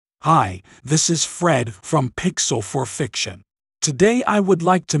Hi, this is Fred from Pixel for Fiction. Today I would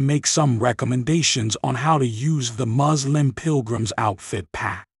like to make some recommendations on how to use the Muslim Pilgrim's outfit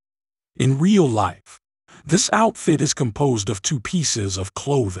pack. In real life, this outfit is composed of two pieces of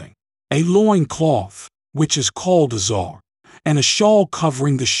clothing: a loincloth, which is called IZAR, and a shawl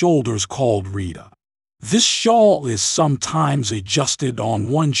covering the shoulders called RIDA. This shawl is sometimes adjusted on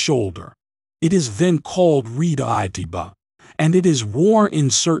one shoulder. It is then called IDTIBA, and it is worn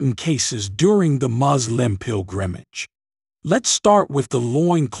in certain cases during the Muslim pilgrimage. Let's start with the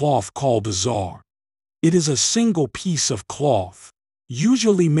loincloth called IZAR. It is a single piece of cloth,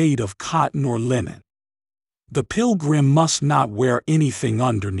 usually made of cotton or linen. The pilgrim must not wear anything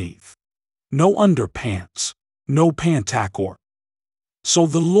underneath. No underpants, no pantakor. So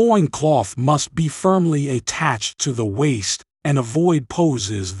the loincloth must be firmly attached to the waist and avoid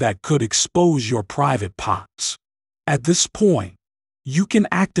poses that could expose your private parts. At this point, you can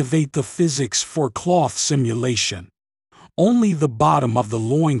activate the physics for cloth simulation. Only the bottom of the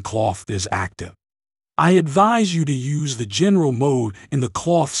loincloth is active. I advise you to use the general mode in the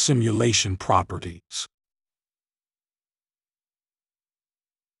cloth simulation properties.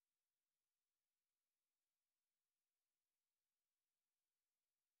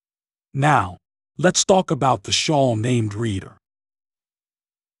 Now, let's talk about the shawl named RIDA.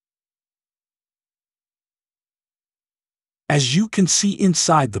 As you can see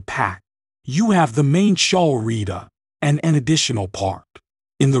inside the pack, you have the main shawl RIDA and an additional part.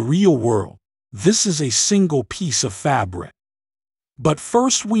 In the real world, this is a single piece of fabric. But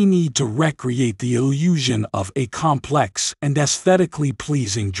first we need to recreate the illusion of a complex and aesthetically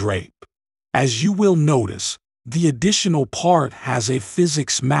pleasing drape. As you will notice, the additional part has a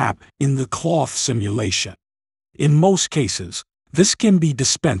physics map in the cloth simulation. In most cases, this can be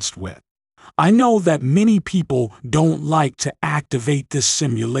dispensed with. I know that many people don't like to activate this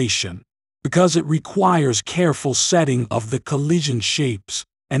simulation because it requires careful setting of the collision shapes,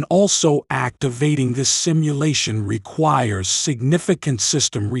 and also activating this simulation requires significant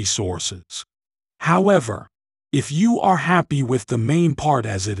system resources. However, if you are happy with the main part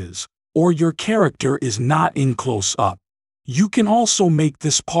as it is, or your character is not in close-up, you can also make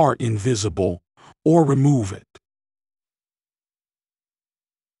this part invisible or remove it.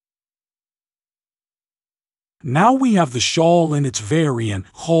 Now we have the shawl in its variant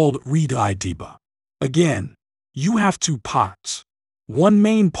called IDTIBA. Again, you have two parts, one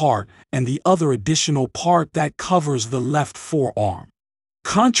main part and the other additional part that covers the left forearm.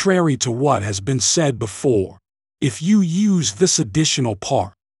 Contrary to what has been said before, if you use this additional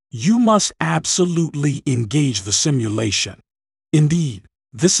part, you must absolutely engage the simulation. Indeed,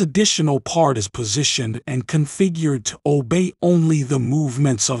 this additional part is positioned and configured to obey only the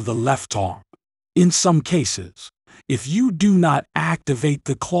movements of the left arm. In some cases, if you do not activate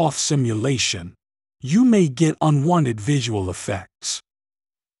the cloth simulation, you may get unwanted visual effects.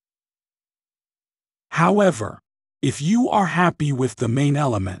 However, if you are happy with the main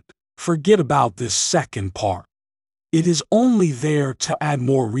element, forget about this second part. It is only there to add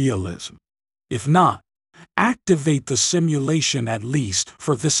more realism. If not, activate the simulation at least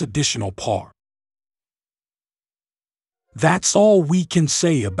for this additional part. That's all we can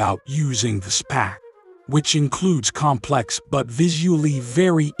say about using this pack, which includes complex but visually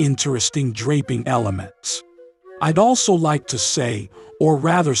very interesting draping elements. I'd also like to say, or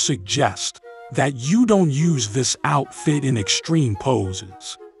rather suggest, that you don't use this outfit in extreme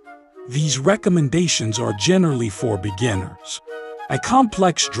poses. These recommendations are generally for beginners. A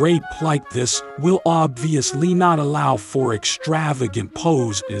complex drape like this will obviously not allow for extravagant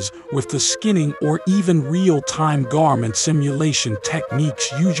poses with the skinning or even real-time garment simulation techniques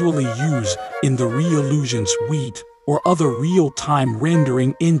usually used in the Reallusion suite or other real-time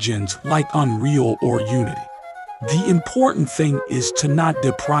rendering engines like Unreal or Unity. The important thing is to not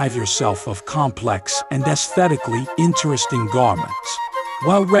deprive yourself of complex and aesthetically interesting garments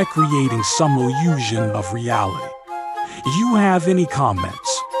while recreating some illusion of reality. If you have any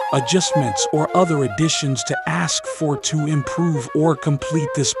comments, adjustments, or other additions to ask for to improve or complete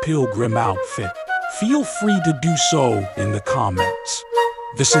this pilgrim outfit, feel free to do so in the comments.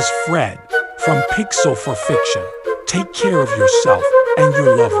 This is Fred from Pixel for Fiction. Take care of yourself and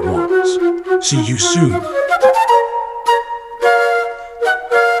your loved ones. See you soon.